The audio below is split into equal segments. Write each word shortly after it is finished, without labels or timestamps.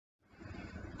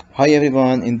Hi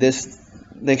everyone, in this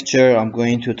lecture I'm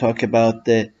going to talk about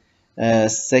the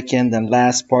second and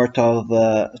last part of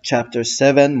chapter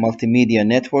 7, Multimedia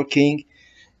Networking.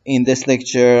 In this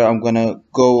lecture I'm going to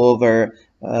go over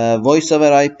voice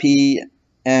over IP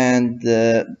and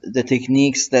the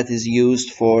techniques that is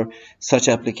used for such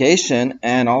application,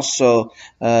 and also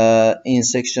in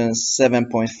section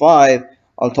 7.5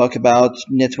 I'll talk about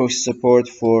network support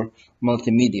for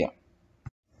multimedia.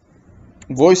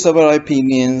 Voice over IP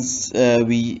means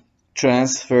we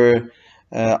transfer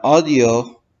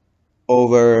audio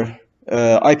over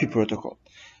IP protocol.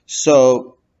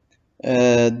 So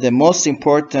the most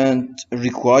important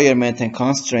requirement and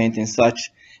constraint in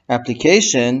such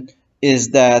application is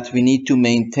that we need to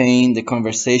maintain the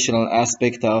conversational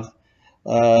aspect of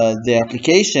the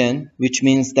application, which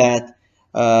means that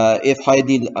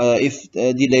if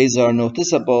delays are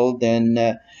noticeable,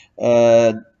 then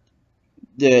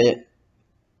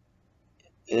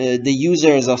the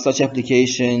users of such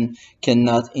application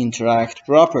cannot interact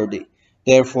properly.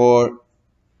 Therefore,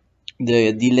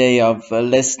 the delay of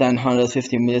less than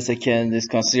 150 milliseconds is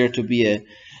considered to be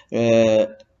an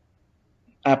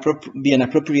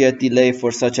appropriate delay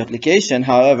for such application.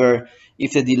 However,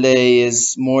 if the delay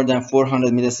is more than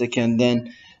 400 milliseconds,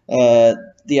 then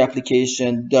the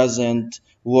application doesn't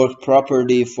work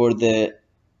properly for the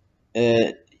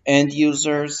end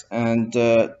users, and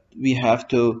we have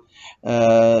to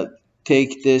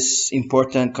take this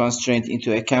important constraint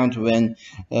into account when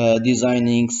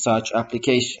designing such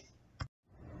application.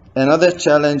 Another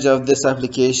challenge of this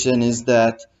application is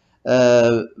that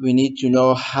we need to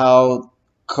know how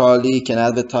callee can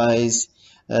advertise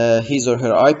his or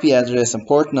her IP address and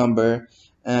port number,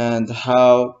 and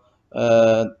how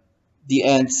the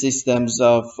end systems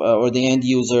of or the end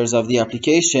users of the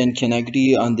application can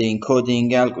agree on the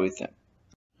encoding algorithm.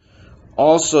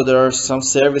 Also, there are some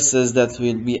services that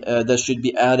should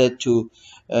be added to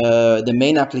the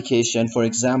main application. For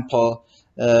example,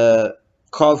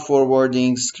 call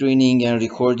forwarding, screening, and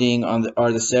recording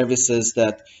are the services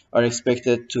that are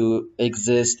expected to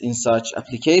exist in such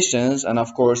applications, and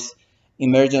of course,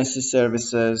 emergency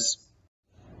services.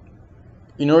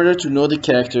 In order to know the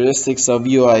characteristics of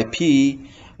VoIP,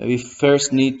 we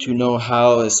first need to know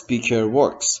how a speaker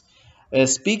works. A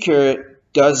speaker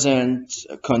doesn't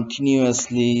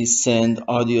continuously send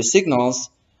audio signals.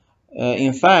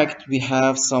 In fact, we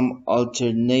have some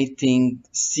alternating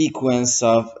sequence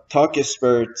of talk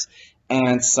spurts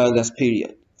and silence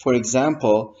period. For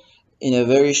example, in a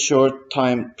very short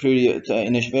time period,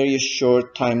 in a very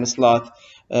short time slot,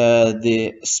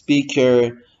 the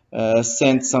speaker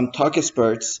send some talk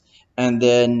spurts, and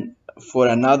then for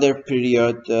another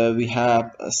period we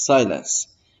have silence.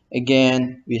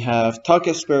 Again, we have talk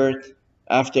spurt.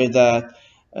 After that,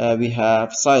 we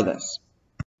have silence.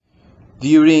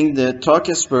 During the talk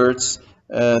spurts,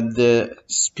 the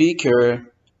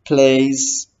speaker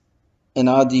plays an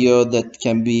audio that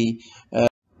can be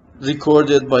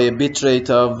recorded by a bitrate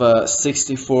of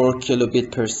 64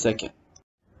 kilobit per second.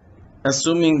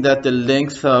 Assuming that the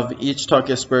length of each talk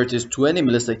spurt is 20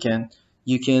 milliseconds,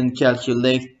 you can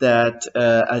calculate that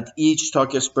at each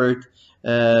talk spurt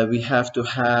we have to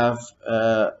have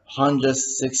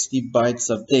 160 bytes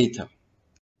of data.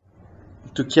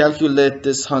 To calculate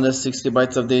this 160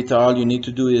 bytes of data, all you need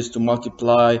to do is to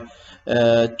multiply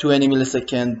 20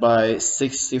 milliseconds by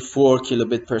 64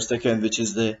 kilobit per second, which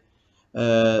is the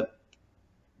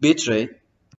bit rate.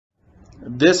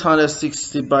 This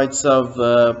 160 bytes of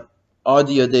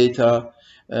audio data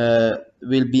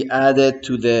will be added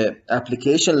to the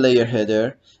application layer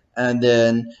header, and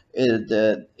then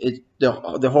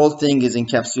the whole thing is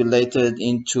encapsulated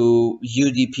into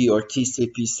UDP or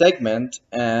TCP segment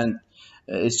and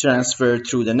is transferred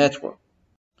through the network.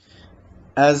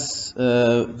 As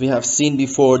we have seen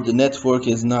before, the network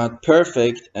is not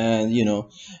perfect, and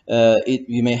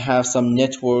we may have some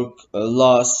network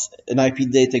loss. An IP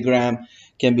datagram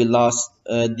can be lost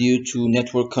due to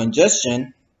network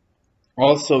congestion.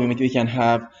 Also, we can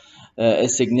have a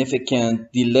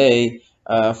significant delay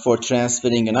for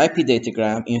transferring an IP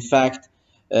datagram. In fact,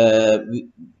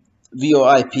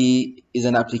 VoIP is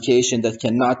an application that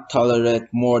cannot tolerate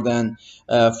more than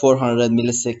 400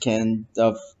 milliseconds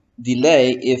of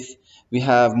delay. If we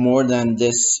have more than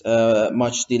this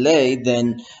much delay,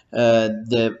 then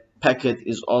the packet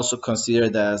is also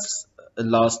considered as a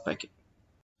lost packet.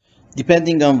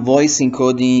 Depending on voice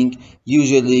encoding,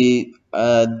 usually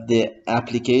the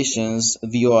applications,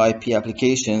 VoIP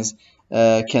applications,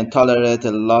 can tolerate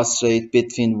a loss rate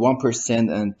between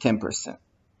 1% and 10%.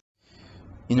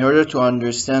 In order to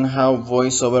understand how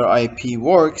voice over IP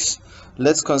works,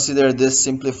 let's consider this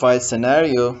simplified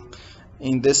scenario.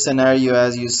 In this scenario,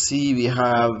 as you see, we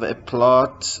have a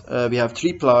plot, we have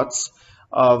three plots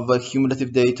of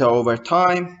cumulative data over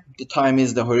time. The time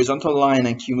is the horizontal line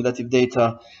and cumulative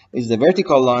data is the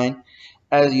vertical line.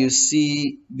 As you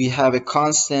see, we have a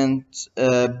constant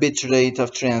bit rate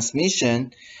of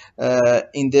transmission.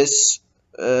 In this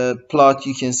plot,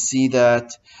 you can see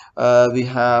that we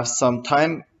have some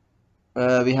time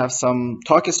we have some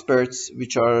talk spurts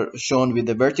which are shown with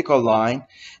the vertical line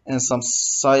and some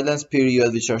silence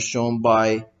period which are shown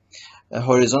by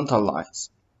horizontal lines.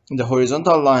 In the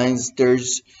horizontal lines,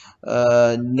 there's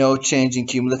no change in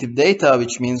cumulative data,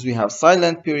 which means we have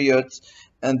silent periods.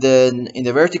 And then in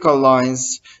the vertical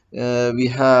lines, we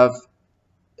have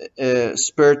a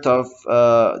spurt of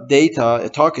data, a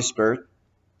talk spurt.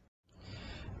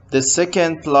 The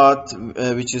second plot,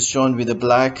 which is shown with a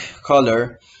black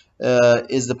color,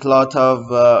 is the plot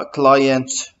of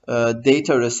client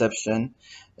data reception.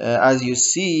 As you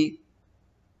see,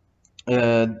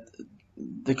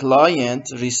 the client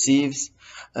receives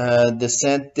the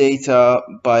sent data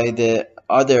by the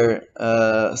other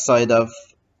side of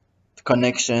the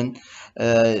connection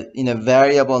in a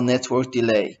variable network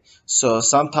delay. So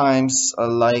sometimes,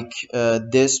 like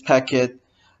this packet,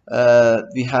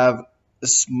 we have a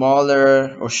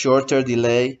smaller or shorter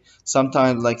delay.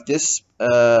 Sometimes, like this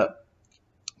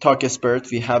talk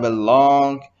spurt, we have a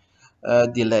long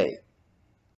delay.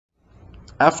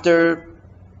 After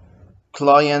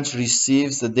client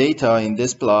receives the data in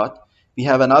this plot, we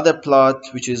have another plot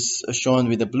which is shown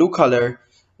with the blue color.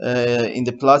 In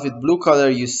the plot with blue color,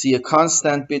 you see a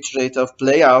constant bit rate of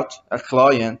playout at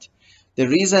client. The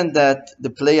reason that the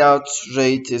playout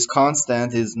rate is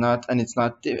constant is not, and it's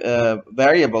not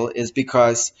variable, is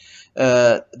because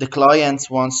the client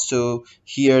wants to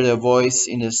hear the voice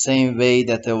in the same way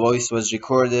that the voice was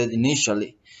recorded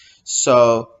initially.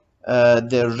 So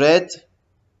the red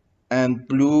and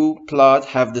blue plot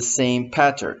have the same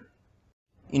pattern.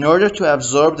 In order to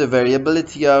absorb the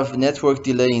variability of network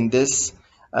delay in this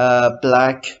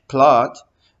black plot,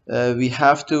 we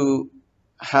have to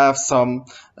have some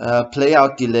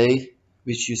playout delay,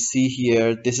 which you see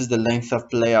here. This is the length of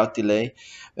playout delay,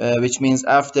 which means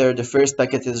after the first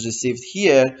packet is received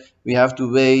here, we have to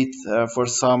wait for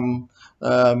some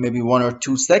maybe 1 or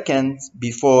 2 seconds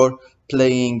before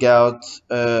playing out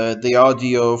the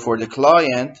audio for the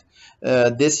client.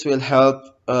 This will help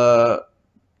to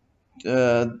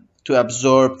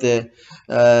absorb the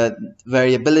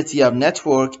variability of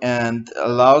network and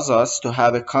allows us to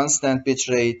have a constant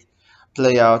bitrate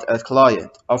playout at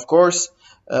client. Of course,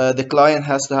 the client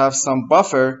has to have some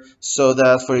buffer so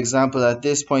that, for example, at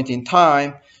this point in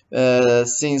time,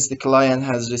 since the client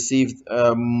has received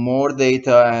more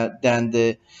data than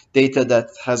the data that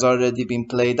has already been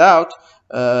played out,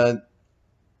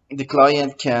 the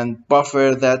client can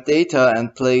buffer that data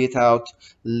and play it out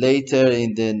later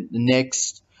in the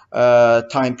next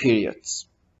time periods.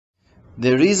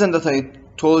 The reason that I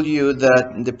told you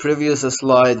that in the previous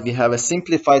slide we have a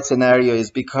simplified scenario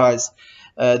is because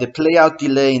the playout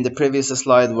delay in the previous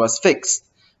slide was fixed,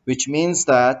 which means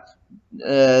that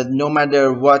no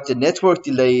matter what the network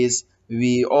delay is,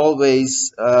 we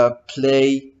always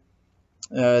play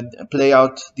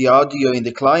out the audio in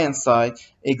the client side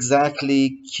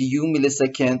exactly q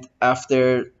millisecond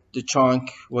after the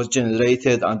chunk was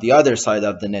generated on the other side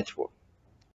of the network.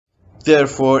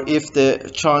 Therefore, if the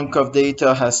chunk of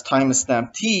data has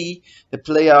timestamp t, the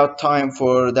playout time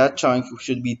for that chunk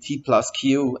should be t plus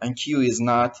q, and q is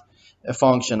not a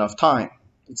function of time.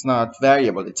 It's not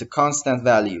variable, it's a constant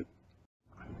value.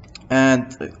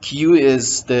 And q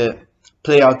is the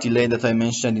playout delay that I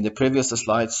mentioned in the previous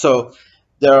slide. So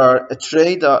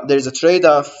there's a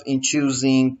trade-off in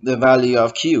choosing the value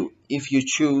of q. If you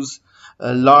choose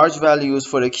large values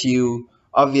for a q,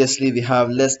 obviously we have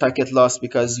less packet loss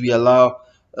because we allow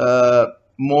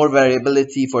more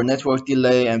variability for network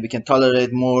delay and we can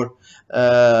tolerate more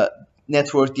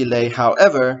network delay.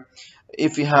 However,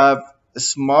 if we have a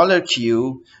smaller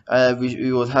queue,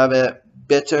 we will have a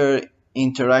better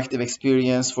interactive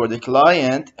experience for the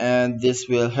client, and this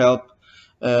will help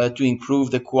to improve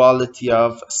the quality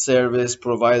of service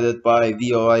provided by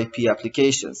VoIP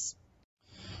applications.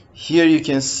 Here you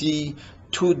can see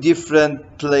two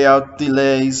different playout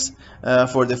delays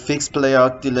for the fixed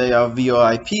playout delay of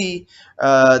VoIP.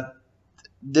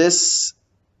 This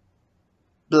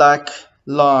black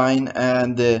line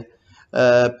and the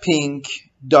pink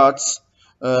dots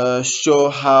show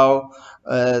how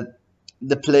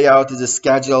the playout is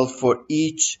scheduled for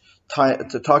each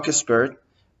talk spurt.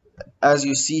 As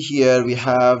you see here, we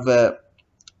have a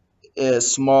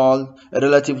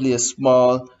relatively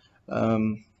small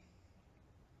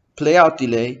playout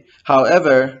delay.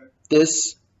 However,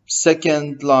 this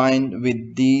second line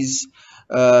with these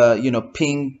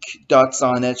pink dots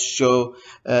on it show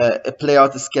a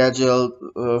playout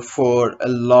schedule for a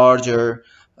larger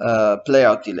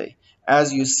playout delay.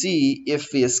 As you see,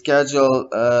 if we schedule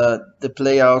the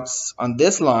playouts on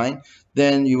this line,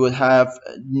 then you will have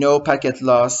no packet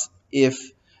loss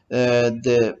if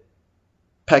the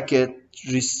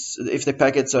if the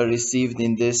packets are received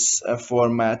in this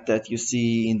format that you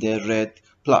see in the red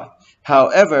plot.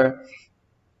 However,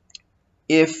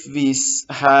 if we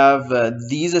have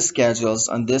these schedules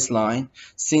on this line,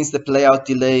 since the playout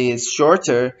delay is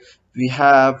shorter, we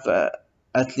have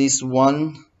at least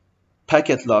one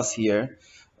packet loss here.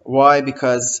 Why?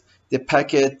 Because the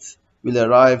packet will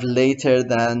arrive later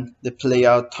than the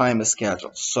playout time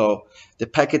schedule. So the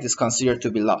packet is considered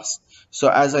to be lost. So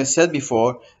as I said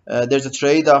before, there's a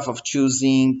trade-off of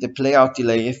choosing the playout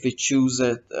delay. If we choose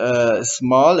it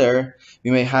smaller,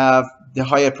 we may have the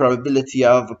higher probability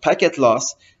of packet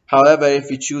loss. However, if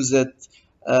we choose it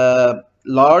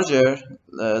larger,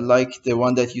 like the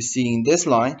one that you see in this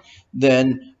line,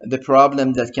 then the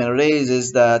problem that can raise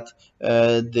is that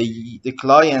the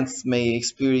clients may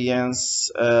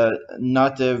experience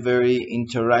not a very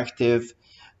interactive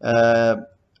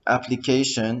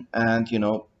application, and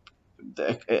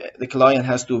the client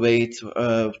has to wait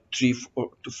 3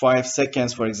 to 5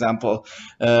 seconds, for example,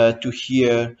 to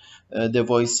hear the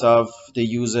voice of the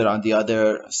user on the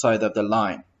other side of the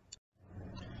line.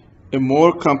 A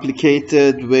more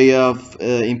complicated way of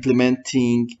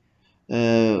implementing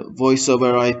voice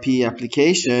over IP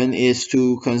application is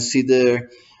to consider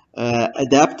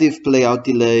adaptive playout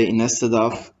delay instead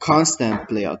of constant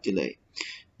playout delay.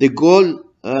 The goal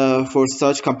for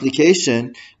such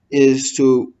complication is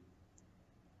to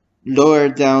lower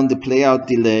down the playout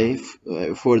delay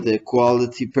for the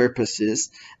quality purposes,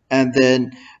 and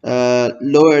then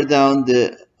lower down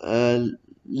the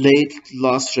late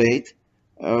loss rate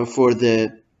for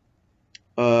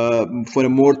a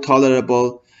more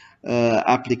tolerable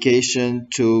application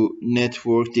to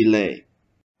network delay.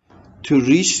 To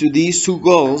reach to these two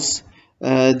goals,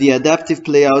 the adaptive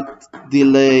playout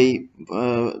delay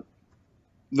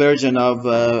version of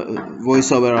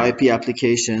voice over IP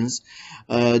applications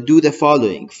do the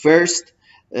following. First,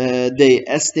 they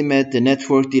estimate the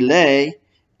network delay,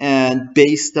 and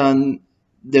based on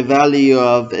the value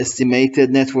of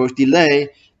estimated network delay,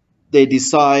 they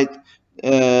decide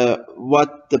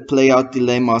what the playout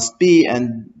delay must be,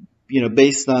 and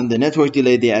based on the network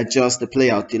delay, they adjust the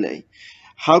playout delay.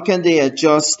 How can they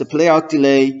adjust the playout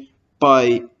delay?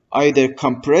 By either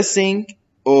compressing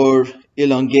or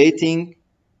elongating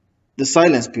the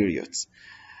silence periods.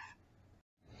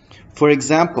 For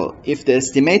example, if the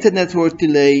estimated network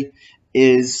delay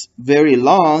is very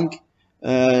long,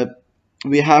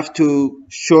 we have to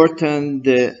shorten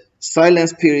the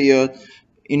silence period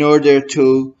in order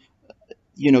to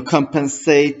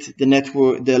compensate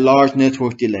the large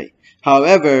network delay.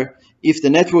 However, if the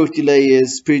network delay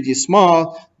is pretty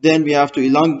small, then we have to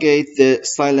elongate the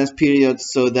silence period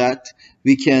so that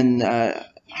we can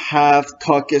have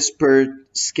tokens per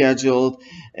scheduled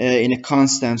in a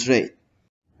constant rate.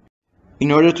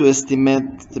 In order to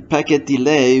estimate the packet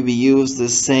delay, we use the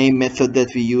same method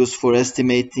that we use for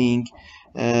estimating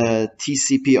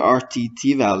TCP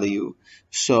RTT value.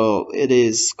 So it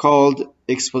is called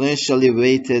exponentially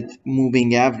weighted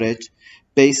moving average.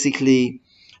 Basically,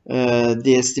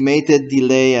 the estimated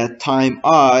delay at time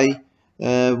I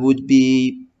would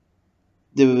be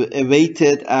the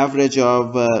weighted average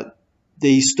of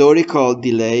the historical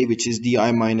delay, which is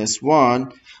di minus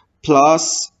 1,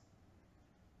 plus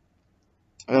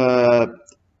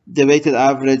the weighted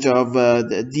average of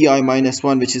the di minus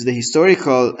 1, which is the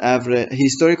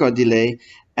historical delay,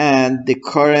 and the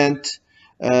current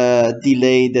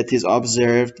delay that is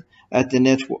observed at the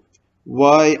network.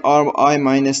 Why Ri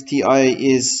minus Ti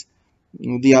is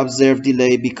the observed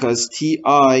delay? Because Ti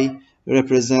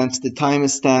represents the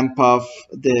timestamp of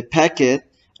the packet,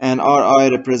 and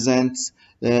Ri represents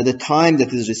the time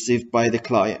that is received by the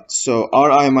client. So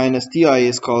Ri minus Ti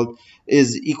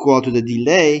is equal to the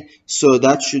delay, so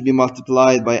that should be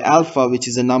multiplied by alpha, which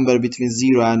is a number between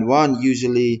 0 and 1,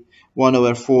 usually 1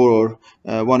 over 4 or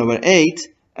 1 over 8,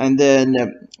 and then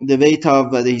the weight of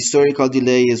the historical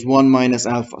delay is 1 minus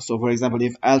alpha. So for example,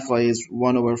 if alpha is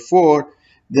 1 over 4,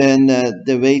 then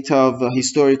the weight of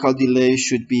historical delay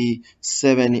should be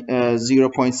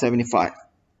 0.75.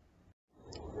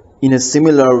 In a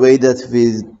similar way that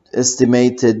we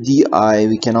estimated di,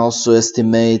 we can also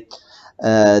estimate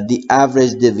the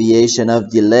average deviation of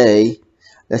delay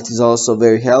that is also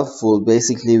very helpful.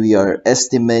 Basically, we are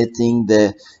estimating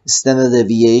the standard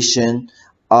deviation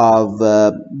of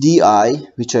di,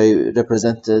 which I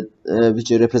represent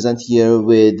here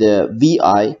with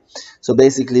vi. So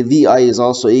basically, vi is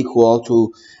also equal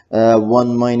to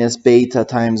 1 minus beta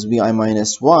times vi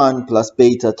minus 1 plus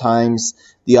beta times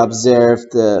the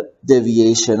observed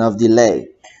deviation of delay.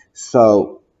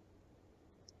 So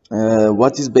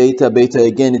what is beta? Beta,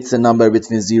 again, it's a number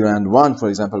between 0 and 1, for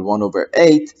example, 1 over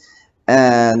 8.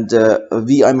 And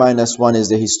vi minus 1 is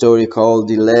the historical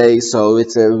delay. So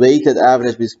it's a weighted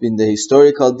average between the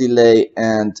historical delay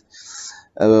and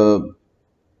the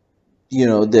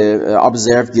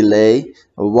observed delay.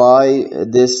 Why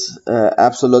this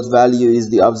absolute value is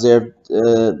the observed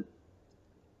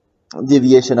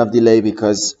deviation of delay?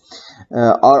 Because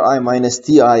Ri minus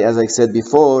Ti, as I said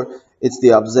before, it's the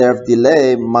observed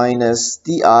delay minus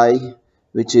Ti,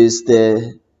 which is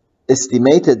the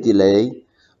estimated delay.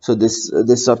 So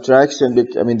the subtraction,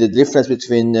 the difference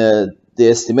between the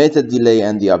estimated delay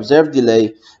and the observed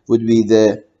delay would be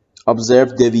the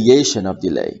observed deviation of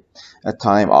delay at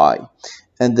time I.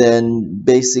 And then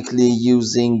basically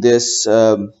using this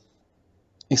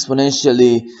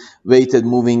exponentially weighted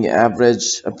moving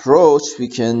average approach, we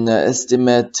can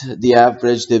estimate the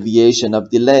average deviation of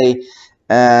delay.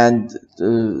 And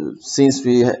since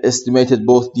we estimated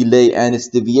both delay and its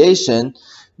deviation,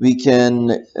 we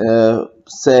can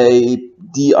say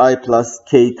di plus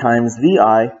k times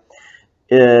vi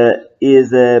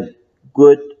is a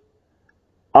good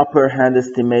upper hand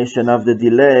estimation of the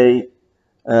delay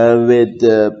with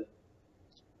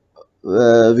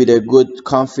a good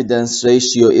confidence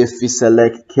ratio if we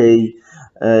select k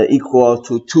equal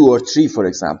to 2 or 3, for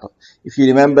example. If you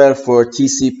remember, for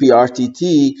TCP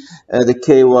RTT,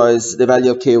 the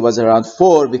value of k was around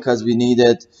 4 because we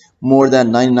needed more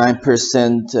than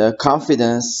 99%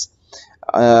 confidence.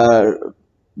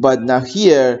 But now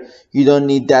here you don't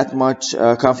need that much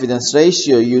confidence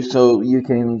ratio. So you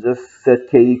can just set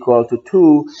k equal to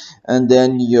 2, and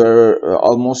then you're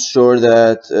almost sure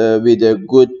that with a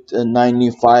good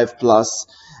 95 plus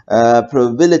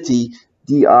probability,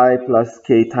 di plus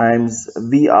k times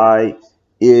vi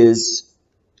is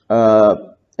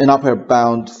an upper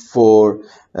bound for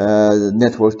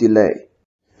network delay.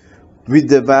 With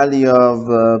the value of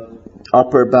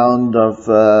upper bound of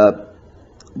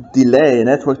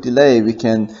network delay, we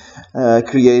can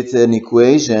create an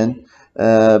equation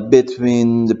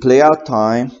between the playout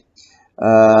time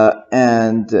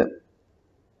and TI,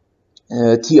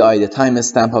 the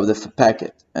timestamp of the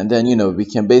packet. And then, we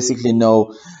can basically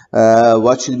know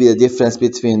what should be the difference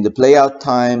between the playout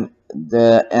time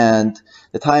and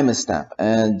the timestamp.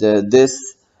 And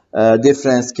this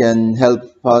difference can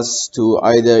help us to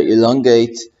either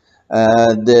elongate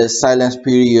the silence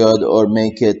period or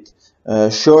make it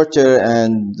shorter.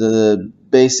 And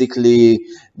basically,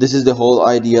 this is the whole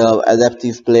idea of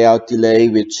adaptive playout delay,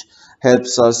 which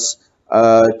helps us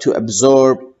to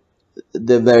absorb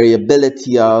the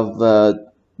variability of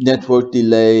network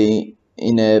delay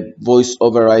in a voice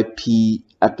over IP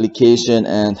application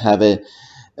and have a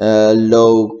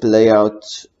low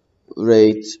playout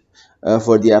rate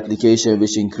for the application,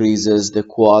 which increases the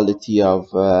quality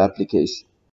of application.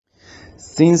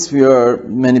 Since we are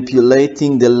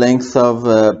manipulating the length of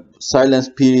silence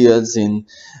periods in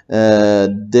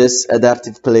this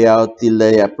adaptive playout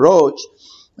delay approach,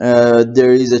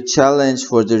 there is a challenge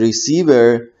for the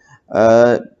receiver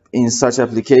in such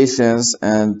applications,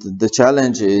 and the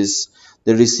challenge is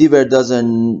the receiver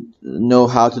doesn't know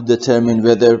how to determine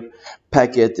whether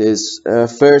packet is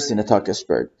first in a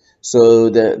Tokesberg. So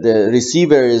the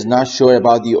receiver is not sure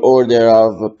about the order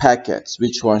of packets,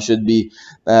 which one should be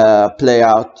played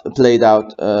out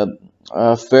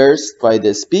first by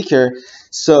the speaker.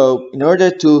 So in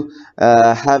order to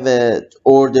have an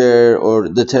order or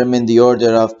determine the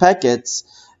order of packets,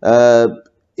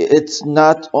 it's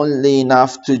not only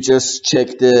enough to just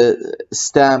check the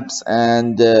stamps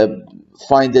and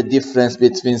find the difference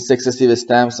between successive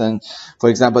stamps. And for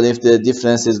example, if the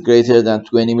difference is greater than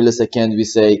 20 milliseconds, we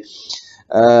say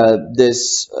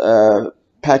this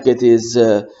packet is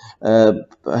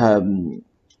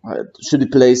should be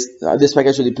placed. This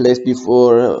packet should be placed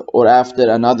before or after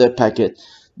another packet.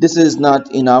 This is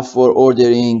not enough for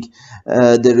ordering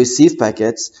the received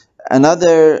packets.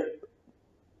 Another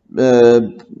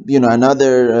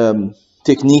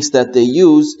techniques that they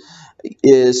use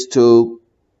is to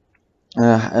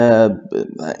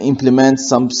implement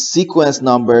some sequence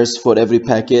numbers for every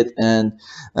packet, and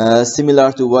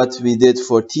similar to what we did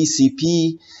for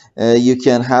TCP, you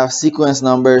can have sequence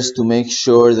numbers to make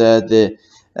sure that the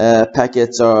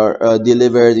packets are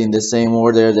delivered in the same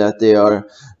order that they are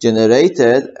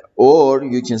generated, or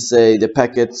you can say the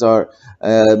packets are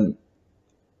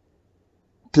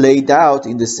played out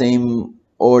in the same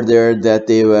order that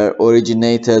they were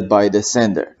originated by the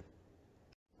sender.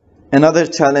 Another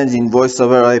challenge in voice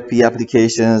over IP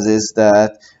applications is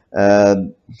that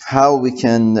how we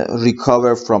can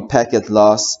recover from packet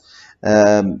loss,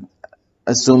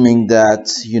 assuming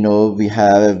that we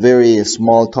have a very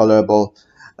small tolerable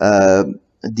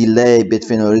delay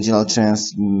between original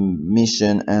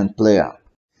transmission and playout.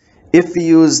 If we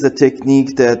use the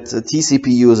technique that TCP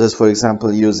uses, for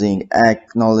example, using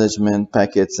acknowledgement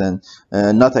packets and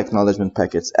not acknowledgement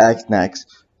packets, ACK-NACK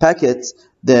packets,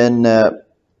 then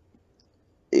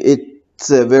it's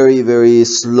a very, very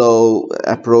slow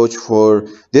approach for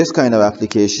this kind of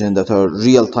application that are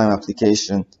real-time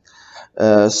application.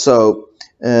 So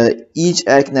each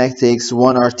ACK-NACK takes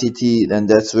one RTT, and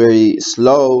that's very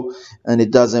slow, and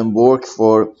it doesn't work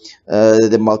for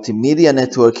the multimedia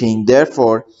networking.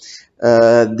 Therefore,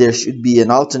 there should be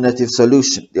an alternative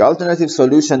solution. The alternative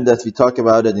solution that we talk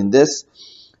about it in this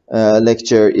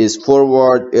lecture is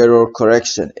forward error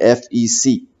correction,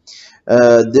 FEC.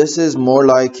 This is more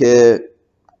like a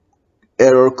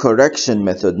error correction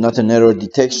method, not an error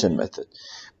detection method.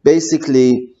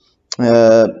 Basically,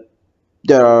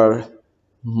 there are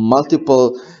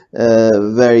multiple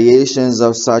variations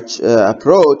of such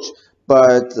approach,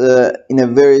 but in a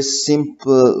very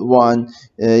simple one,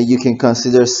 you can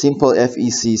consider simple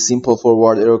FEC, simple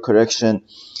forward error correction,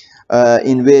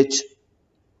 in which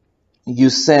you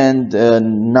send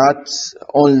not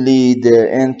only the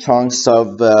n chunks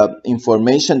of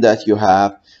information that you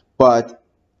have, but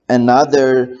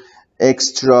another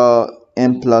extra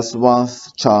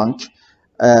n+1 chunk,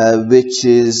 which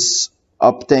is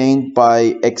obtained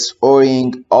by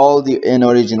XORing all the n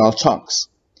original chunks.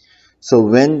 So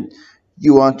when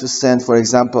you want to send, for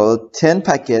example, 10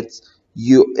 packets,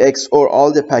 you XOR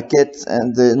all the packets,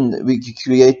 and then we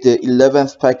create the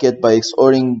 11th packet by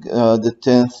XORing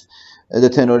the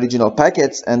 10 original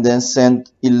packets, and then send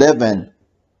 11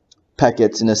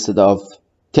 packets instead of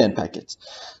 10 packets.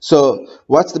 So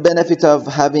what's the benefit of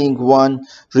having one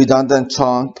redundant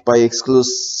chunk by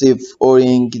exclusive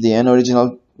ORing the n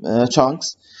original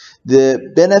chunks?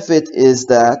 The benefit is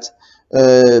that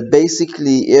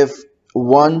basically if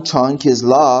one chunk is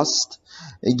lost,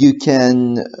 you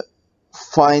can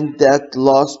find that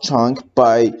lost chunk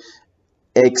by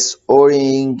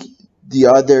XORing the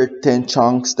other 10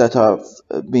 chunks that have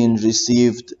been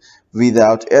received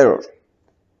without error.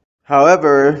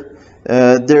 However,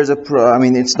 there's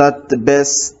it's not the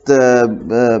best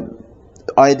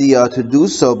idea to do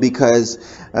so, because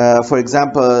for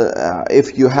example,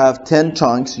 if you have 10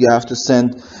 chunks, you have to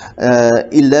send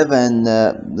 11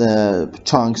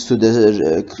 chunks to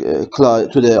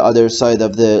the other side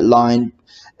of the line,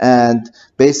 and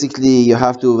basically you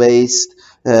have to waste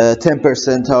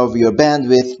 10% of your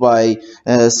bandwidth by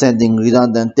sending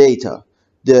redundant data.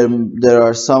 There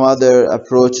are some other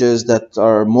approaches that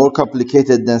are more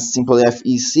complicated than simple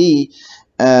FEC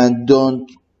and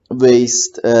don't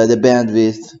waste the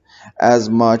bandwidth as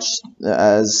much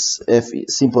as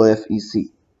simple FEC.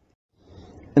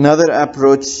 Another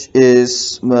approach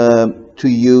is to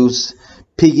use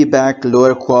piggyback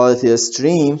lower quality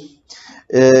stream.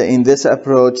 In this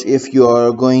approach, if you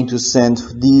are going to send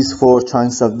these 4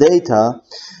 chunks of data,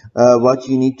 what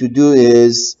you need to do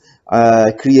is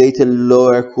create a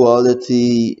lower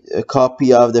quality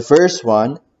copy of the first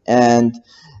one and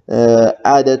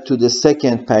add it to the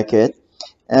second packet,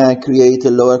 and create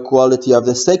a lower quality of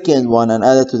the second one and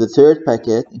add it to the third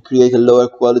packet, and create a lower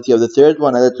quality of the third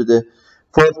one, add it to the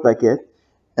fourth packet.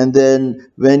 And then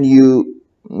when you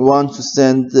want to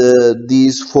send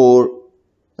these 4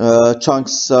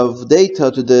 chunks of data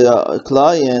to the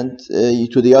client,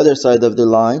 to the other side of the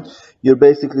line, you're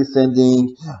basically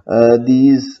sending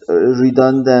these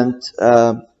redundant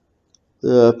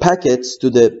packets to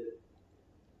the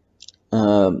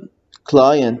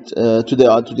client, to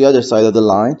the other side of the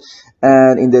line.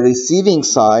 And in the receiving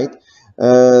side,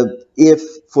 if,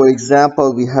 for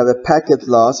example, we have a packet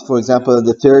loss, for example,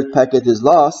 the third packet is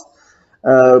lost,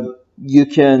 you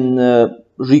can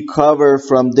recover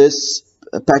from this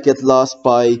packet loss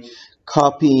by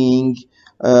copying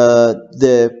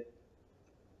the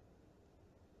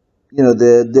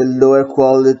lower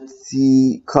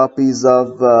quality copies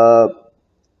of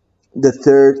the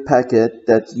third packet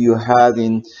that you have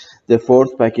in the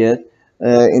fourth packet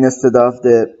instead of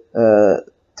the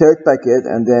third packet,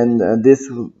 and then this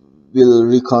will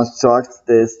reconstruct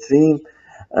the stream.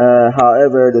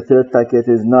 However, the third packet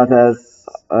is not as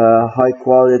high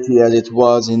quality as it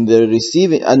was in the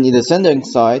receiving and in the sending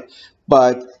side,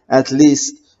 but at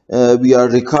least we are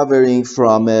recovering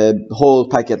from a whole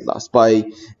packet loss by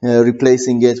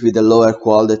replacing it with a lower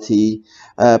quality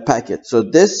packet. So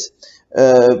this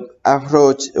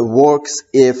approach works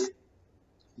if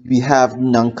we have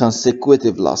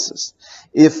non-consecutive losses.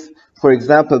 If, for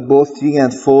example, both 3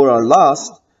 and 4 are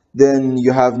lost, then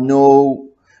you have no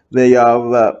way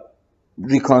of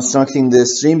reconstructing the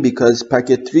stream, because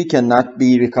packet 3 cannot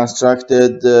be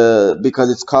reconstructed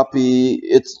because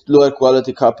its lower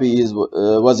quality copy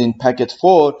was in packet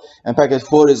 4, and packet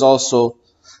 4 is also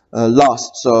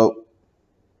lost. So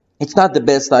it's not the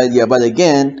best idea, but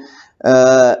again,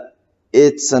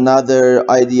 it's another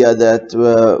idea that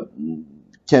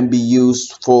can be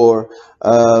used for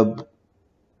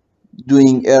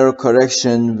doing error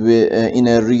correction in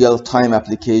a real-time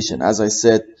application. As I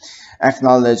said,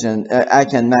 Acknowledge and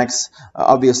ACK and NAX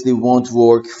obviously won't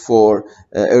work for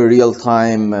a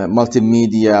real-time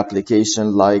multimedia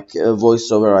application like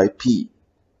voice over IP.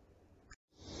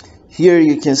 Here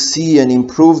you can see an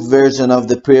improved version of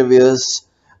the previous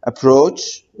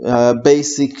approach.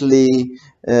 Basically,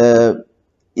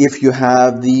 if you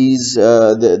have these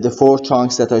the 4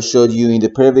 chunks that I showed you in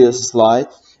the previous slide,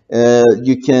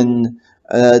 you can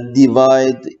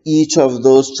divide each of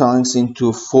those chunks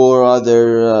into 4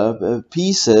 other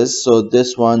pieces. So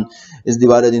this one is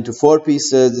divided into 4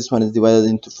 pieces, this one is divided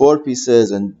into 4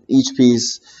 pieces, and each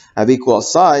piece have equal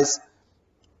size.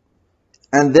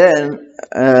 And then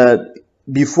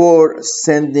before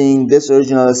sending this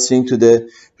original string to the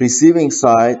receiving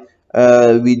side,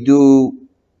 we do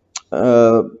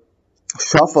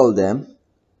shuffle them.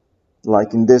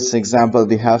 Like in this example,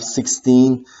 we have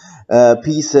 16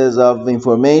 pieces of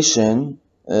information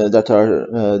that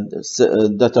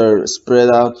are spread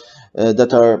out,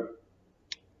 that are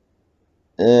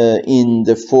in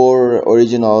the 4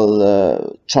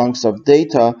 original chunks of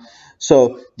data.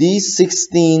 So these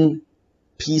 16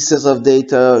 pieces of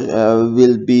data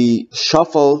will be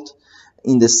shuffled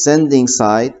in the sending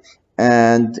side,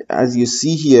 and as you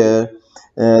see here,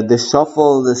 the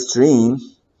shuffled stream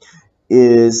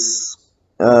is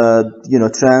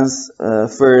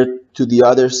transferred to the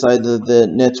other side of the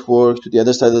network, to the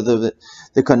other side of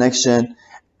the connection,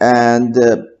 and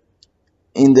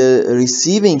in the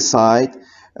receiving side,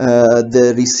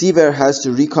 the receiver has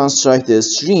to reconstruct the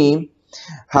stream.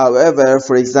 However,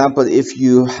 for example, if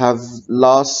you have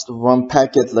lost one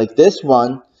packet like this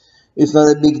one, it's not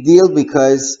a big deal,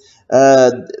 because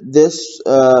this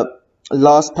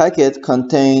lost packet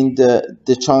contained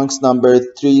the chunks number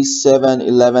 3, 7,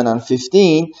 11, and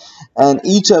 15, and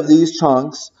each of these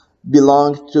chunks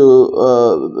belongs to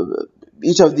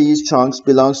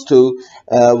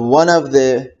one of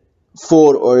the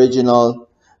 4 original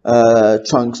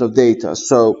chunks of data.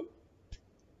 So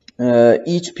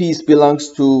each piece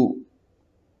belongs to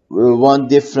one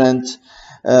different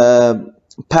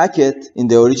packet in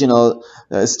the original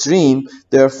stream.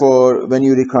 Therefore, when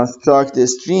you reconstruct the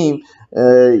stream,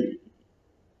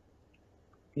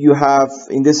 you have,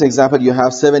 in this example, you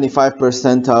have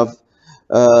 75% of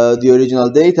the original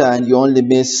data, and you only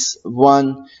miss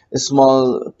one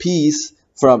small piece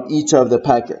from each of the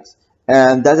packets.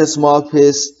 And that small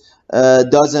piece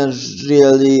doesn't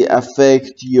really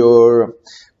affect your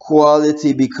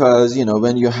quality, because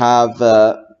when you have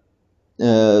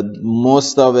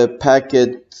most of a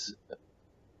packet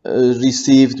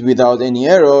received without any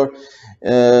error,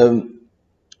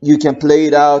 you can play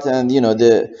it out, and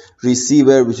the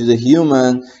receiver, which is a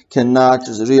human, cannot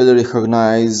really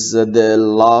recognize the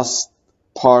lost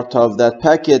part of that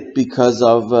packet because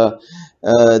of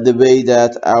the way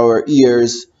that our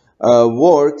ears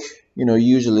work.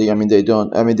 Usually,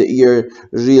 the ear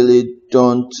really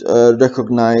don't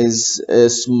recognize a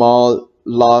small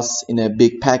loss in a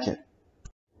big packet.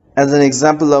 As an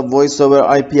example of voice over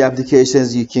IP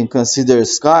applications, you can consider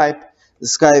Skype.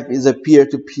 Skype is a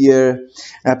peer-to-peer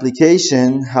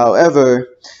application. However,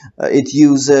 it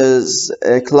uses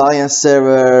a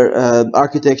client-server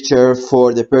architecture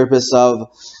for the purpose of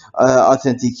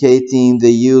authenticating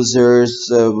the users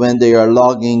when they are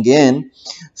logging in.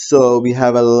 So we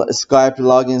have a Skype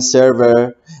login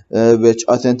server which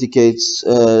authenticates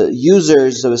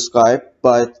users of Skype,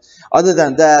 but other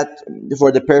than that,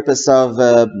 for the purpose of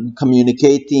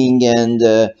communicating and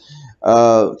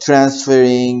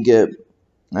transferring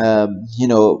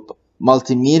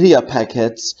multimedia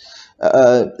packets,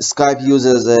 Skype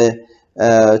uses a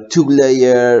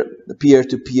 2-layer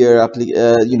peer-to-peer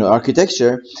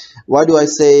architecture. Why do I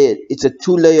say it's a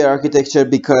 2-layer architecture?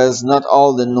 Because not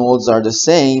all the nodes are the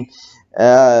same,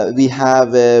 We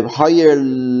have a higher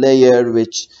layer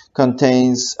which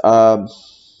contains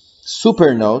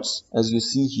supernodes, as you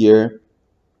see here.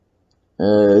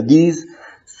 These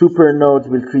supernodes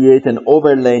will create an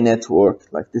overlay network.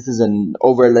 Like this is an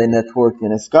overlay network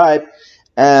in a Skype,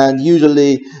 and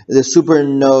usually the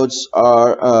supernodes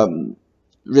are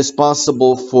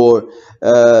responsible for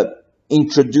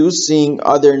introducing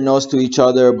other nodes to each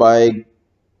other by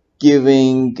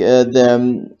giving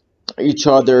them each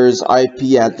other's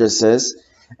IP addresses,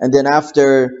 and then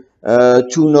after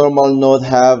two normal nodes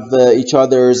have each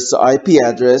other's IP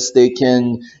address, they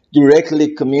can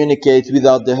directly communicate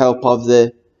without the help of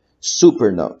the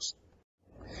supernodes.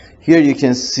 Here you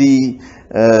can see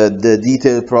the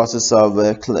detailed process of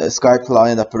Skype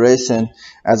client operation.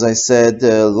 As I said,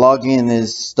 login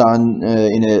is done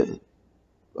in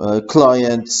a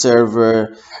client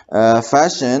server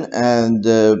fashion, and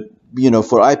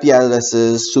for IP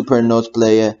addresses, supernodes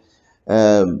play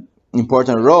a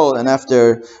important role. And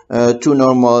after two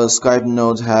normal Skype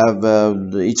nodes have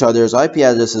each other's IP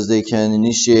addresses, they can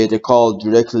initiate a call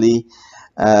directly.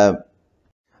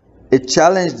 A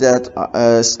challenge that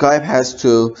Skype has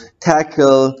to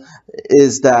tackle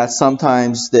is that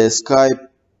sometimes the Skype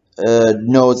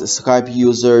nodes, Skype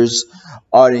users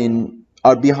are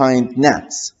behind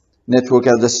NATs, network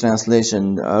address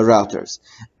translation routers,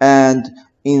 and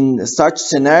in such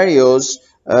scenarios,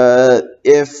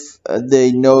 if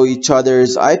they know each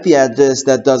other's IP address,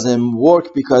 that doesn't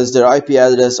work because their IP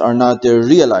address are not their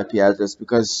real IP address,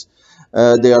 because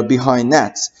they are behind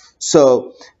NATs.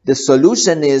 So the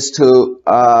solution is to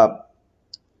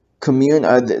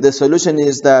the solution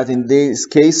is that in these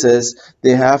cases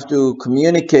they have to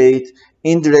communicate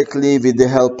indirectly with the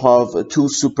help of two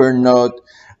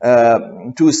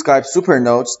Skype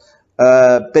supernodes.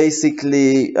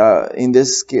 Basically, in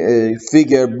this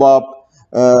figure, Bob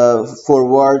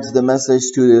forwards the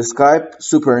message to the Skype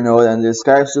supernode, and the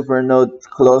Skype supernode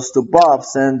close to Bob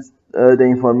sends the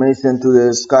information to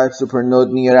the Skype supernode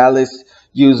near Alice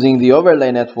using the overlay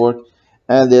network,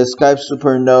 and the Skype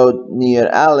supernode near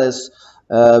Alice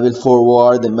will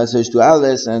forward the message to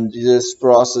Alice, and this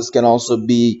process can also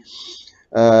be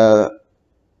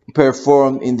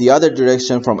performed in the other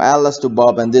direction from Alice to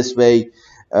Bob, and this way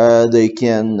they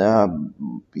can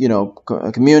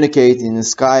communicate in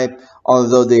Skype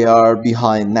although they are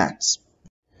behind NATs.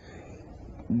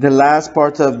 The last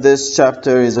part of this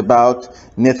chapter is about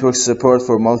network support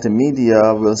for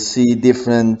multimedia. We'll see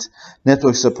different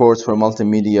network supports for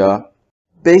multimedia.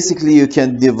 Basically, you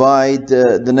can divide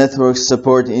the network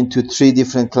support into three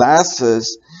different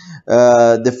classes.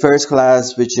 The first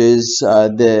class, which is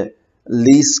the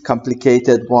least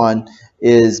complicated one,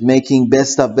 is making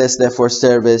best of best effort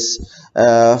service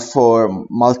for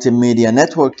multimedia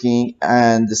networking,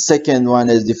 and the second one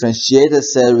is differentiated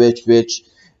service, which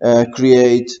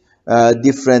create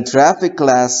different traffic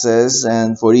classes,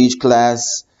 and for each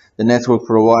class the network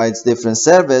provides different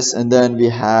service. And then we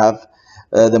have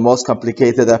the most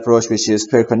complicated approach, which is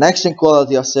per connection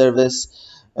quality of service,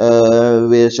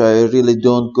 which I really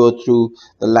don't go through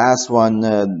the last one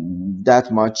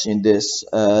that much in this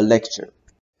lecture.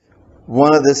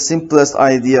 One of the simplest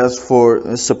ideas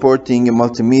for supporting a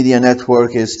multimedia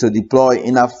network is to deploy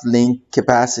enough link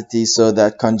capacity so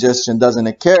that congestion doesn't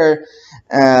occur,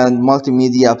 and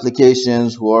multimedia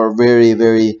applications who are very,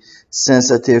 very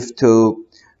sensitive to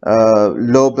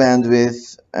low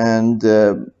bandwidth and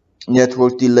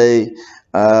network delay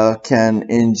can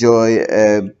enjoy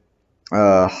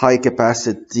a high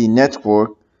capacity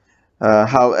network.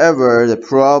 However, the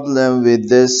problem with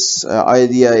this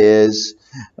idea is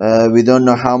we don't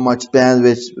know how much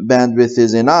bandwidth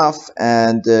is enough,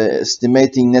 and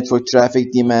estimating network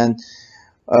traffic demand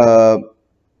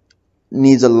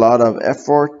needs a lot of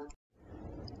effort.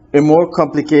 A more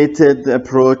complicated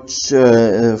approach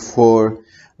for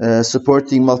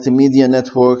supporting multimedia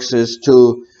networks is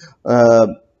to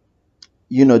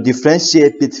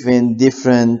differentiate between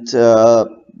different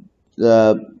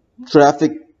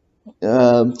traffic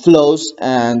flows,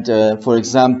 and for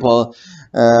example,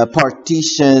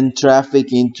 partition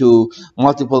traffic into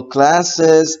multiple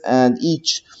classes, and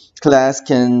each class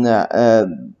can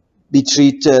be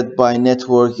treated by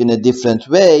network in a different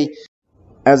way.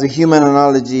 As a human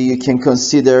analogy, you can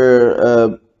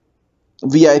consider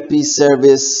VIP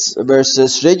service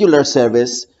versus regular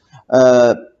service,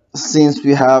 since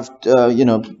we have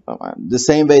the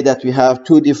same way that we have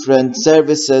two different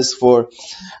services for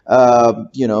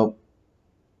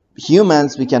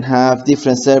humans, we can have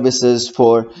different services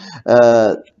for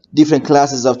different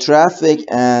classes of traffic,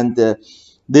 and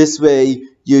this way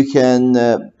you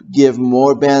can give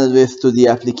more bandwidth to the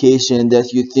application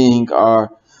that you think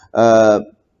are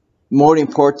more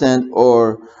important,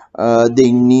 or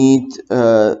they need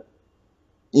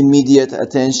immediate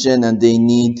attention, and they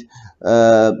need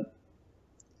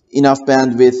enough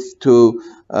bandwidth to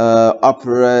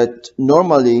operate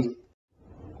normally.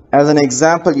 As an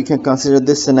example, you can consider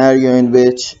this scenario in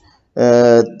which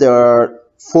there are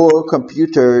four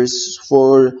computers,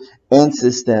 four end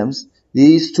systems.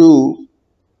 These two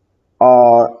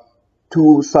are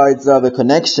two sides of a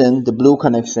connection, the blue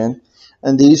connection,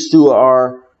 and these two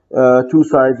are two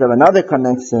sides of another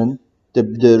connection,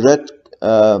 the red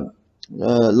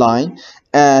line,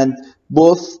 and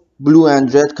both blue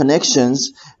and red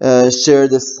connections share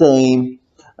the same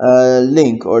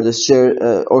link, or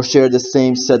share the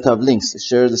same set of links,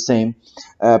 share the same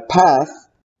path.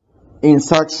 In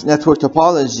such network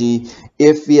topology,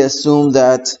 if we assume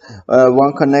that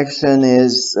one connection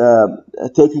is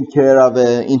taking care of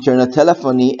internet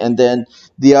telephony, and then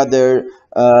the other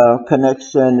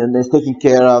connection is taking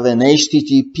care of an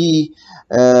HTTP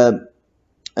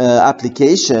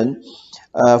application,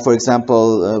 for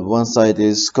example, one side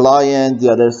is client,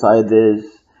 the other side is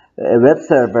a web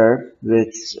server,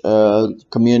 which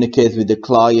communicates with the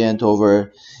client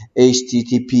over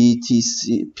HTTP,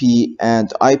 TCP,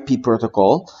 and IP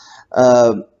protocol.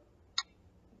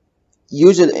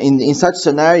 Usually, in such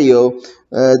scenario,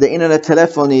 the internet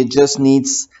telephony just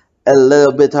needs a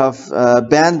little bit of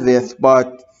bandwidth,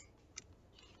 but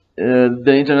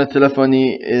the internet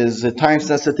telephony is a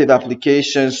time-sensitive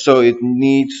application, so it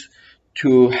needs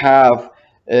to have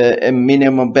a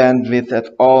minimum bandwidth at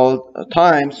all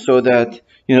times, so that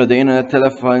the internet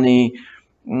telephony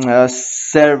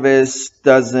service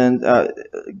doesn't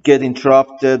get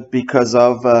interrupted because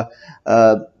of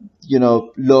low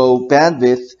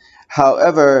bandwidth.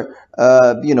 However,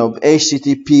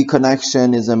 HTTP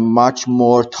connection is a much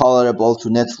more tolerable to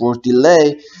network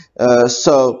delay.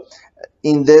 So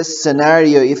in this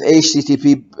scenario, if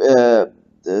HTTP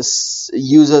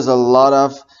uses a lot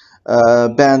of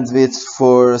bandwidth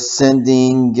for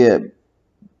sending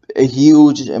a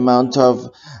huge amount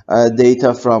of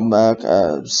data from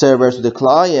server to the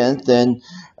client, then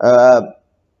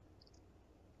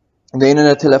the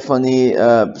internet telephony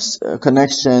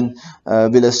connection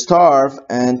will starve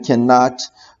and cannot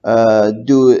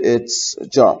do its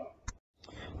job.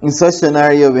 In such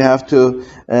scenario, we have to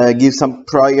give some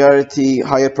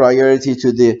higher priority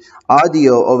to the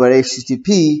audio over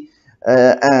HTTP,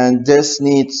 and this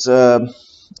needs a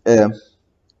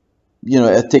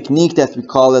technique that we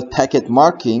call it packet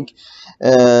marking,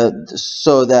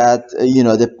 so that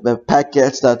the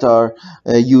packets that are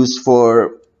used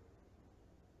for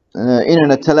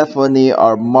internet telephony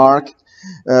are marked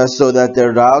so that the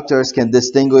routers can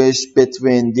distinguish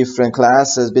between different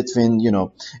classes, between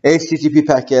HTTP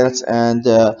packets and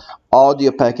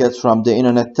audio packets from the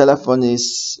internet telephony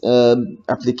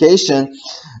application.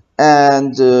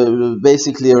 And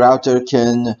basically a router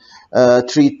can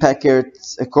treat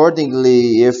packets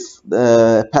accordingly. If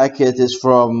the packet is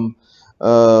from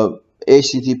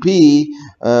HTTP,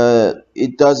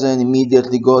 it doesn't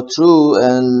immediately go through,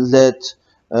 and let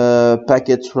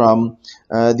packets from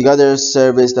the other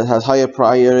service that has higher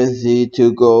priority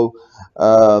to go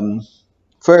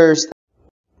first.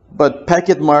 But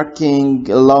packet marking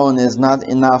alone is not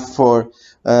enough for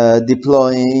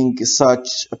deploying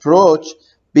such approach,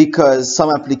 because some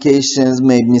applications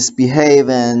may misbehave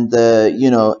and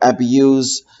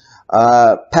abuse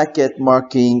packet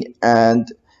marking, and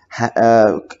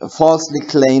falsely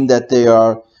claim that they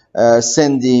are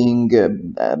sending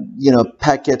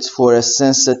packets for a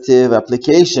sensitive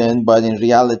application, but in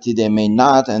reality they may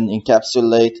not, and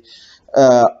encapsulate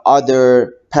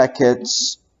other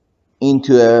packets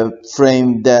into a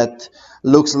frame that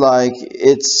looks like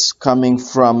it's coming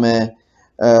from a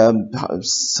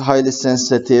highly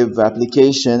sensitive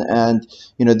application. And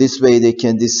this way they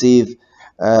can deceive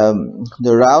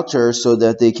the router so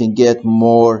that they can get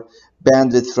more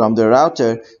bandwidth from the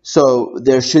router. So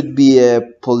there should be a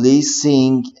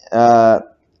policing at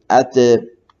the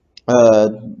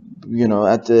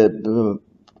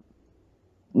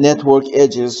network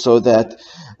edges, so that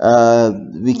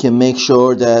we can make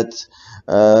sure that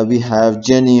we have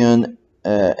genuine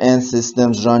end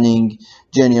systems running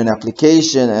genuine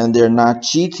application, and they're not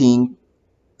cheating.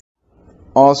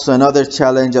 Also, another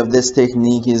challenge of this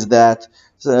technique is that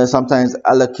sometimes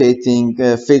allocating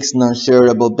fixed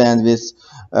non-shareable bandwidth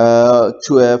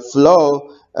to a flow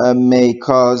may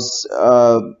cause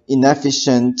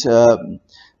inefficient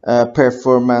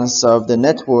performance of the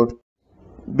network,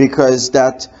 because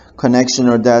that connection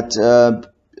or that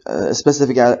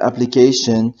specific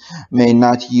application may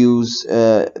not use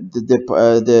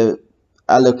the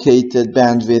allocated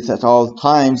bandwidth at all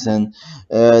times, and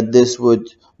this would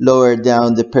lower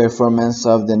down the performance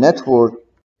of the network.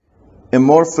 A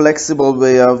more flexible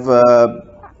way of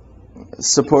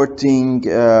supporting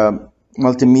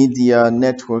multimedia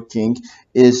networking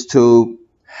is to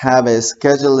have a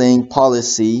scheduling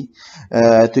policy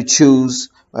to choose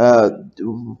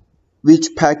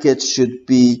which packet should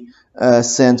be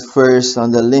sent first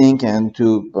on the link, and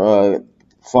to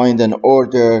find an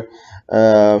order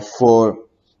for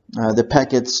the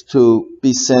packets to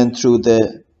be sent through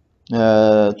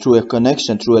through a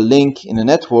connection, through a link in a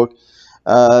network.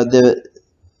 The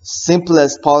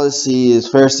simplest policy is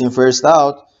first in, first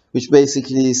out, which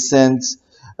basically sends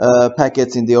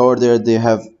packets in the order they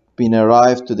have been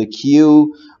arrived to the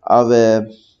queue of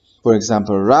a, for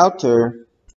example, router.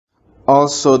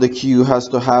 Also, the queue has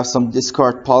to have some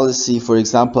discard policy. For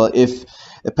example, if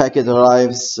a packet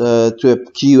arrives to a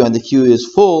queue and the queue is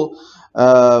full,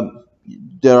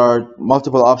 there are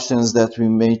multiple options that we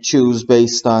may choose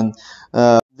based on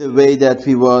the way that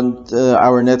we want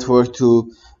our network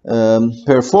to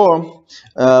perform.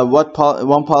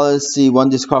 One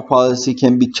discard policy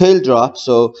can be tail drop,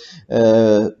 so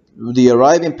the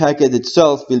arriving packet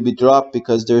itself will be dropped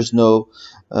because there's no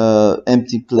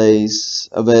empty place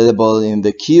available in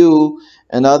the queue.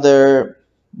 Another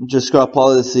discard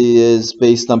policy is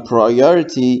based on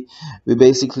priority. We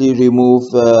basically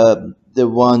remove the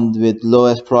one with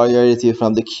lowest priority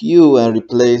from the queue and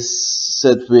replace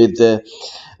it with the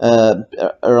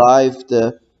arrived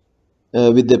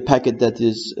with the packet that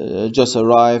is just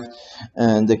arrived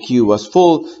and the queue was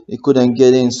full, it couldn't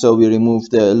get in, so we remove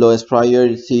the lowest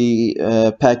priority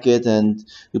packet and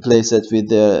replace it with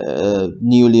the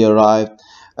newly arrived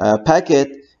packet.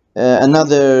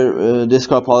 Another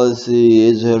discard policy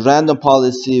is a random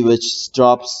policy, which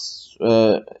drops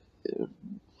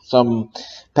some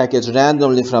packets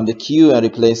randomly from the queue and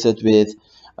replace it with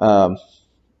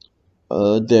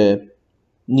the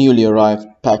newly arrived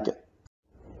packet.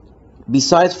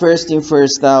 Besides first in,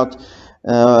 first out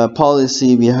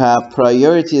policy, we have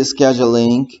priority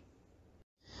scheduling,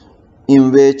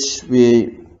 in which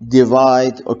we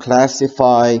divide or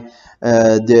classify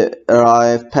the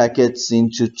arrived packets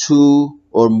into two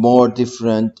or more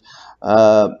different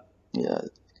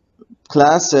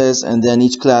classes, and then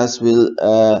each class will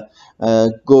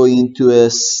go into a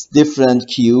different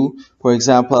queue. For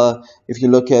example, if you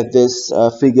look at this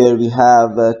figure, we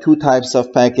have two types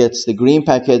of packets: the green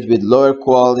packet with lower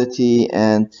quality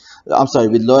and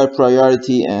with lower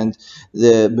priority, and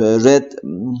the red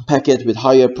packet with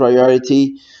higher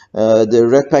priority. The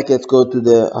red packets go to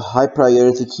the high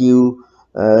priority queue,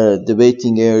 the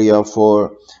waiting area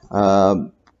for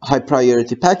high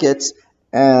priority packets,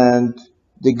 and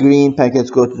the green packets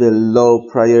go to the low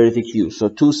priority queue. So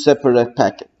two separate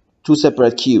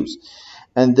queues.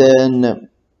 And then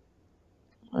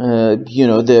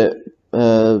the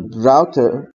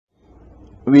router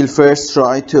will first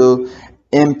try to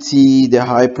empty the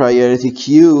high priority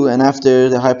queue, and after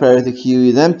the high priority queue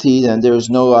is emptied and there is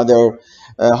no other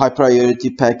high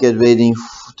priority packet waiting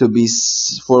to be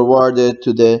forwarded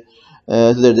to their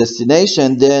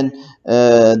destination, then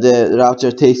the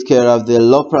router takes care of the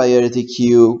low priority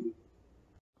queue.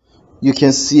 You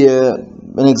can see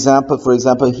an example. For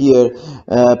example, here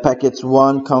packets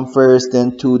 1 come first,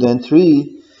 then 2, then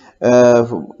 3.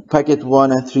 Packet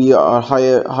 1 and 3 are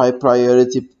high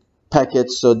priority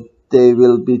packets, so they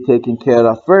will be taken care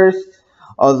of first,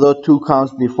 although 2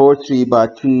 comes before 3,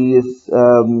 but 3 is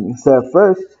served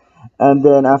first, and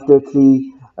then after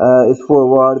 3 is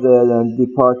forwarded and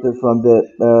departed from the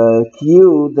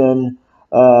queue, then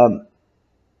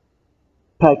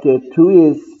packet 2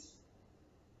 is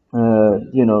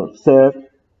served,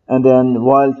 and then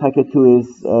while packet 2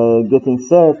 is getting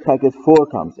served, packet 4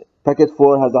 comes in. Packet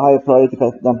 4 has a higher priority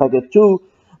than packet 2,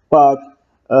 but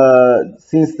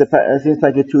since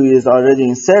packet 2 is already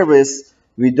in service,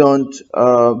 we don't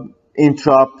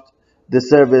interrupt the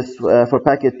service for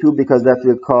packet 2, because that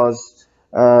will cause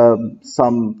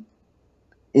some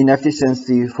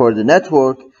inefficiency for the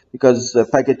network, because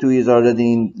packet 2 is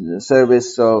already in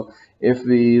service. So if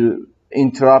we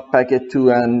interrupt packet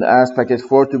 2 and ask packet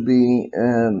 4 to be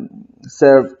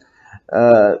served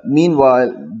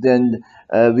meanwhile, then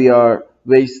we are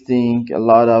wasting a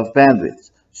lot of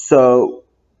bandwidth. So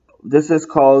this is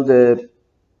called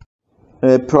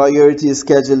priority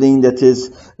scheduling that is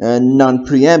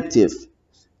non-preemptive.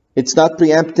 It's not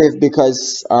preemptive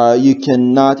because you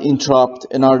cannot interrupt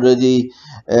an already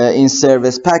in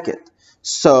service packet.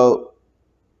 So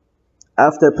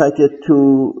after packet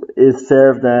 2 is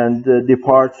served and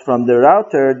departs from the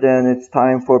router, then it's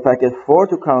time for packet 4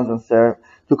 to come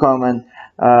to come and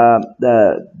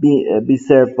be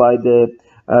served by the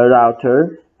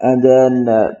router. And then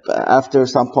after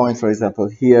some point, for example,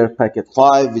 here packet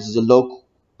 5, which is a low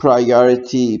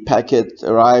priority packet,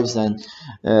 arrives and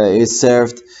is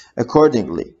served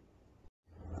accordingly.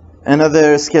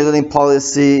 Another scheduling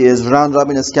policy is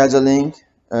round-robin scheduling.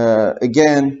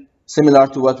 Again, similar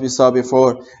to what we saw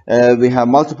before, we have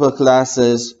multiple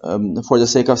classes. For the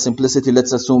sake of simplicity,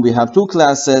 let's assume we have 2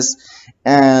 classes,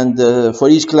 and for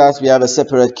each class we have a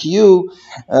separate queue.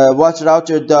 What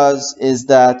router does is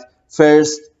that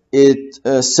first it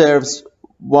serves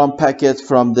one packet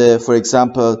from the, for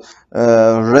example,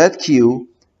 red queue,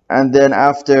 and then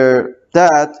after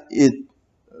that it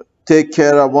take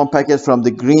care of one packet from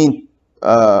the green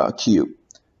queue.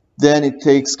 Then it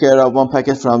takes care of one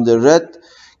packet from the red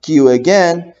queue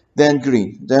again, then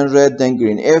green, then red, then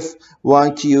green. If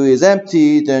one queue is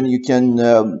empty, then you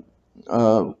can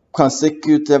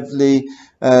consecutively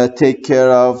take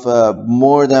care of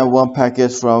more than one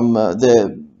packet from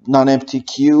the non-empty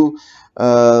queue.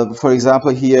 For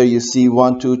example, here you see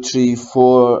 1, 2, 3,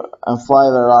 4, and 5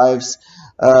 arrives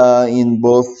in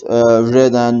both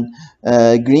red and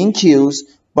green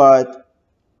queues, but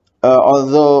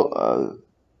although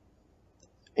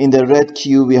in the red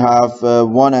queue we have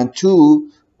 1 and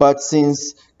 2, but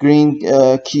since green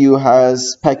queue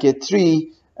has packet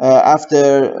 3,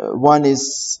 after 1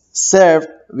 is served,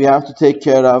 we have to take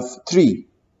care of 3,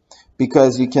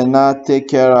 because you cannot take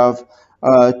care of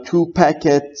 2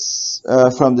 packets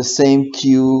from the same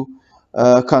queue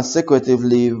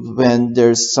consecutively when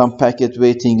there's some packet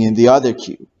waiting in the other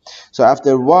queue. So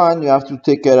after 1, you have to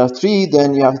take care of 3,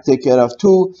 then you have to take care of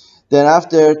 2. Then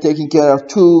after taking care of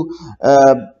 2,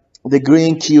 the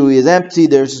green queue is empty.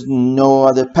 There's no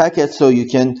other packet, so you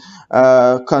can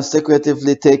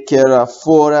consecutively take care of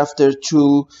 4 after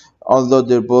 2, although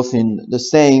they're both in the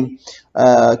same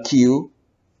queue.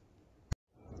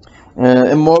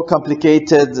 A more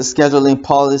complicated scheduling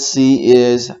policy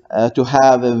is to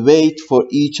have a wait for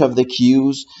each of the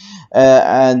queues,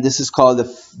 and this is called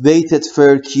the weighted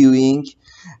fair queuing.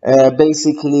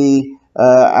 Basically,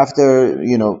 after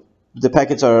the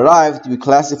packets are arrived, we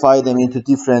classify them into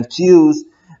different queues.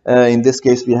 In this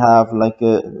case, we have like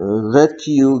a red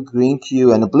queue, green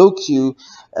queue, and a blue queue,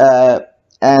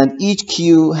 and each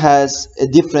queue has a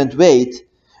different weight.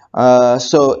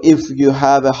 So if you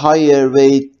have a higher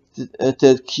weight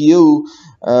queue,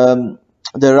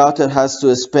 the router has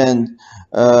to spend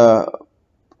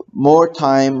more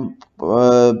time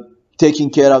taking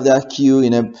care of that queue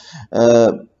in a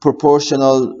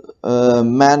proportional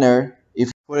manner.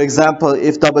 If, for example,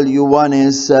 if W1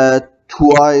 is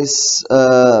twice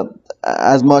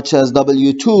as much as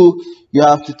W2, you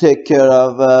have to take care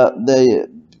of the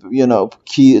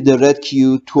red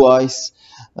queue twice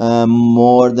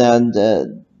more than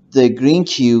the green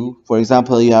queue. For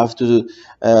example, you have to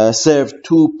serve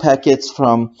 2 packets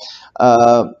from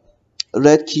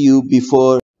red queue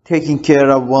before taking care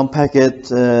of 1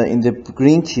 packet in the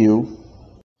green queue.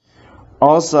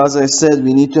 Also, as I said,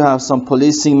 we need to have some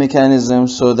policing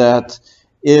mechanisms so that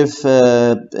if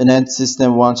an end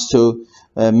system wants to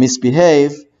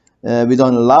misbehave, we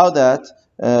don't allow that.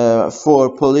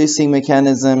 For policing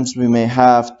mechanisms, we may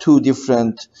have 2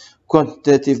 different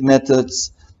quantitative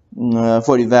methods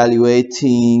for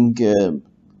evaluating the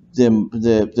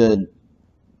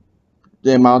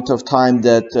amount of time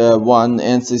that one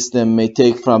end system may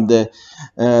take from the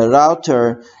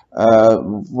router.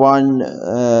 One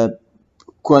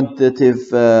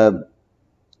quantitative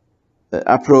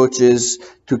approach is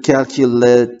to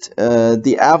calculate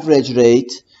the average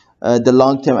rate, the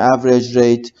long-term average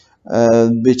rate,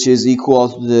 which is equal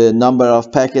to the number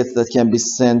of packets that can be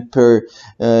sent per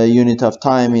unit of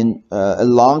time in a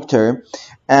long term.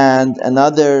 And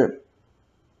another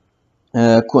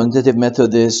quantitative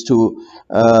method is to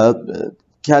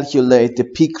calculate the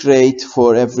peak rate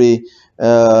for every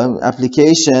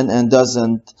application, and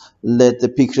doesn't let the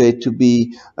peak rate to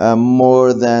be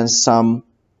more than some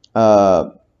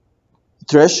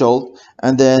threshold.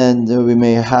 And then we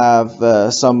may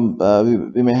have some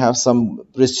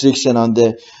restriction on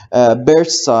the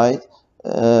burst side,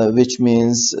 which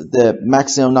means the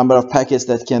maximum number of packets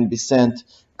that can be sent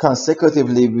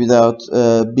consecutively without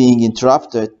being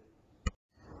interrupted.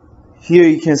 Here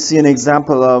you can see an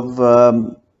example of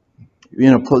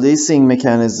policing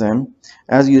mechanism.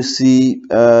 As you see,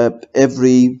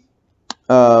 every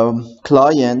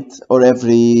client or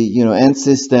every end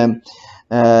system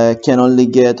can only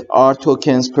get R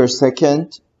tokens per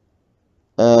second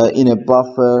in a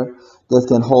buffer that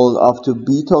can hold up to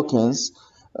B tokens.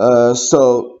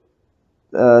 So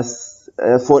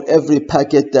for every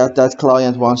packet that that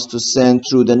client wants to send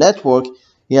through the network,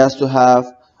 he has to have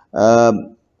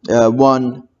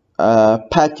one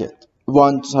packet,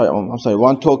 one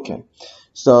token.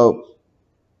 So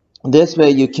this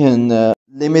way you can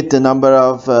limit the number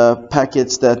of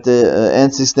packets that the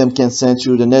end system can send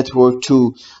through the network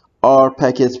to R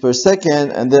packets per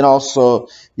second, and then also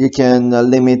you can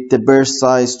limit the burst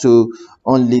size to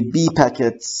only B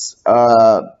packets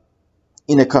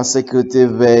in a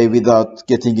consecutive way without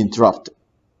getting interrupted.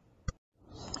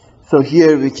 So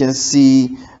here we can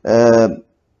see a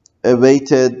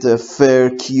weighted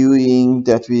fair queuing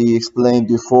that we explained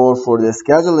before for the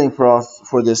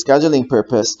scheduling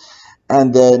purpose,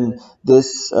 and then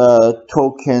this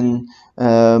token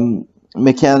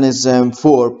mechanism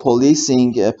for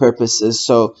policing purposes.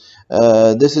 So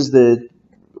this is the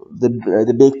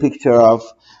big picture of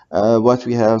what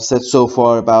we have said so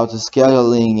far about the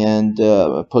scheduling and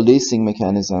policing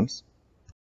mechanisms.